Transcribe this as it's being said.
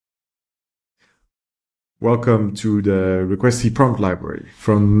Welcome to the Requesty prompt library.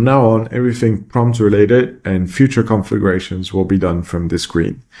 From now on, everything prompt related and future configurations will be done from this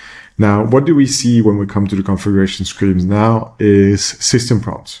screen. Now, what do we see when we come to the configuration screens now is system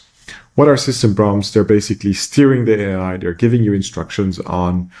prompts. What are system prompts? They're basically steering the AI. They're giving you instructions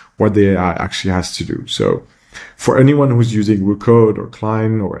on what the AI actually has to do. So for anyone who's using Roo Code or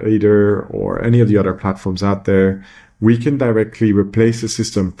Cline or Aider or any of the other platforms out there, we can directly replace the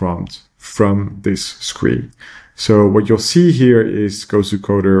system prompt from this screen. So what you'll see here is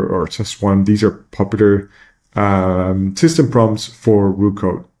GoToCoder or Just One. These are popular system prompts for Roo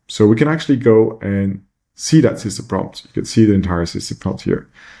Code. So we can actually go and see that system prompt. You can see the entire system prompt here.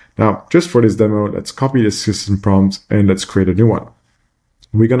 Now, just for this demo, let's copy the system prompt and let's create a new one.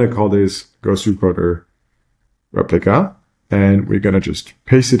 We're going to call this GoToCoder replica, and we're going to just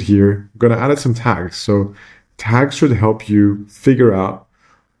paste it here. We're going to add some tags. So tags should help you figure out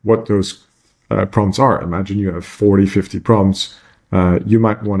what those prompts are. Imagine you have 40, 50 prompts. You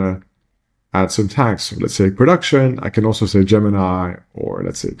might want to add some tags. So let's say production. I can also say Gemini, or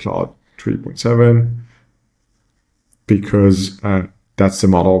let's say Claude 3.7, because that's the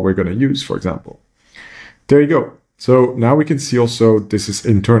model we're going to use, for example. There you go. So now we can see also this is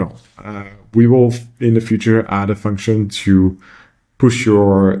internal. We will in the future add a function to push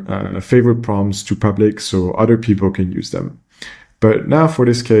your favorite prompts to public so other people can use them. But now for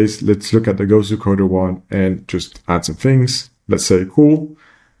this case, let's look at the GoToCoder one and just add some things. Let's say cool.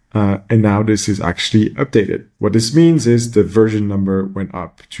 And now this is actually updated. What this means is the version number went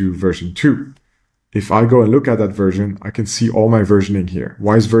up to version 2. If I go and look at that version, I can see all my versioning here.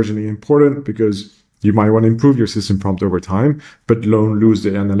 Why is versioning important? Because you might want to improve your system prompt over time, but don't lose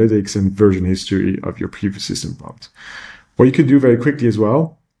the analytics and version history of your previous system prompt. What you can do very quickly as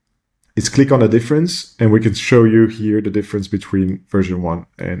well is click on the difference, and we can show you here the difference between version 1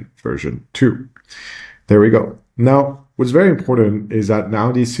 and version 2. There we go. Now, what's very important is that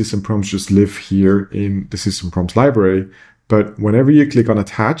now these system prompts just live here in the system prompts library, but whenever you click on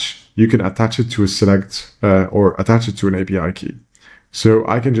attach, you can attach it to a select or attach it to an API key. So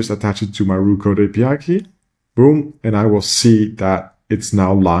I can just attach it to my Roo Code API key, boom, and I will see that it's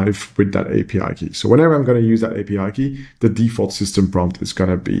now live with that API key. So whenever I'm going to use that API key, the default system prompt is going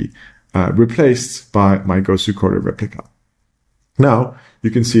to be replaced by my GoToCoder replica. Now you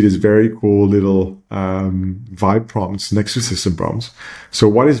can see this very cool little vibe prompts next to system prompts. So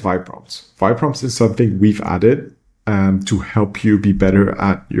what is vibe prompts? Vibe prompts is something we've added to help you be better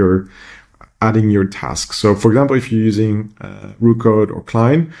at adding your tasks. So for example, if you're using Roo Code or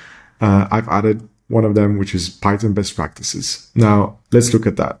Cline, I've added one of them, which is Python best practices. Now let's look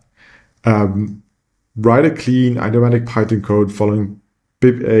at that. Write a clean, idiomatic Python code following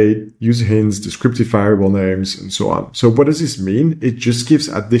pip8, use hints, descriptive variable names, and so on. So what does this mean? It just gives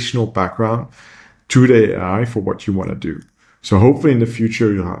additional background to the AI for what you want to do. So hopefully in the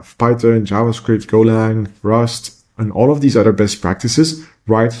future, you'll have Python, JavaScript, Golang, Rust, and all of these other best practices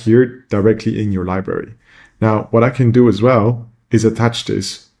right here directly in your library. Now, what I can do as well is attach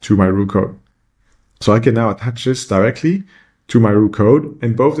this to my Roo Code. So I can now attach this directly to my Roo Code,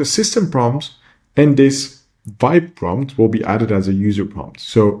 and both the system prompts and this vibe prompt will be added as a user prompt.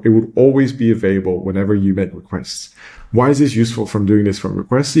 So it would always be available whenever you make requests. Why is this useful from doing this from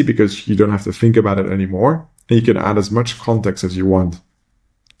Requesty? Because you don't have to think about it anymore, and you can add as much context as you want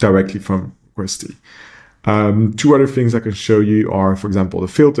directly from Requesty. Two other things I can show you are, for example, the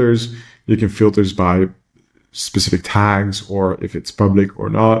filters. You can filters by specific tags or if it's public or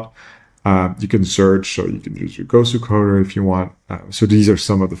not. You can search, so you can use your GoToCoder if you want. So these are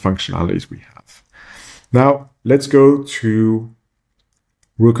some of the functionalities we have. Now let's go to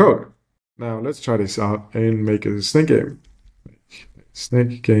Roo Code. Now let's try this out and make a snake game. Make a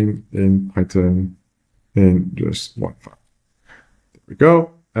snake game in Python in just one file. There we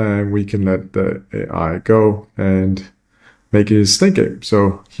go. And we can let the AI go and make it a snake game.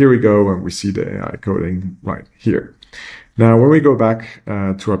 So here we go, and we see the AI coding right here. Now, when we go back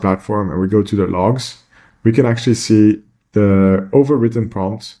to our platform and we go to the logs, we can actually see the overwritten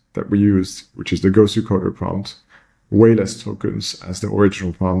prompt that we used, which is the GoToCoder prompt, way less tokens as the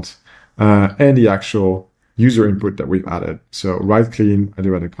original prompt, and the actual user input that we've added. So write clean,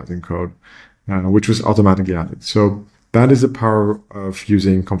 idiomatic Python code, which was automatically added. So that is the power of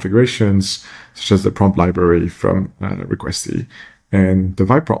using configurations such as the prompt library from Requesty and the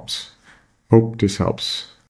vibe prompts. Hope this helps.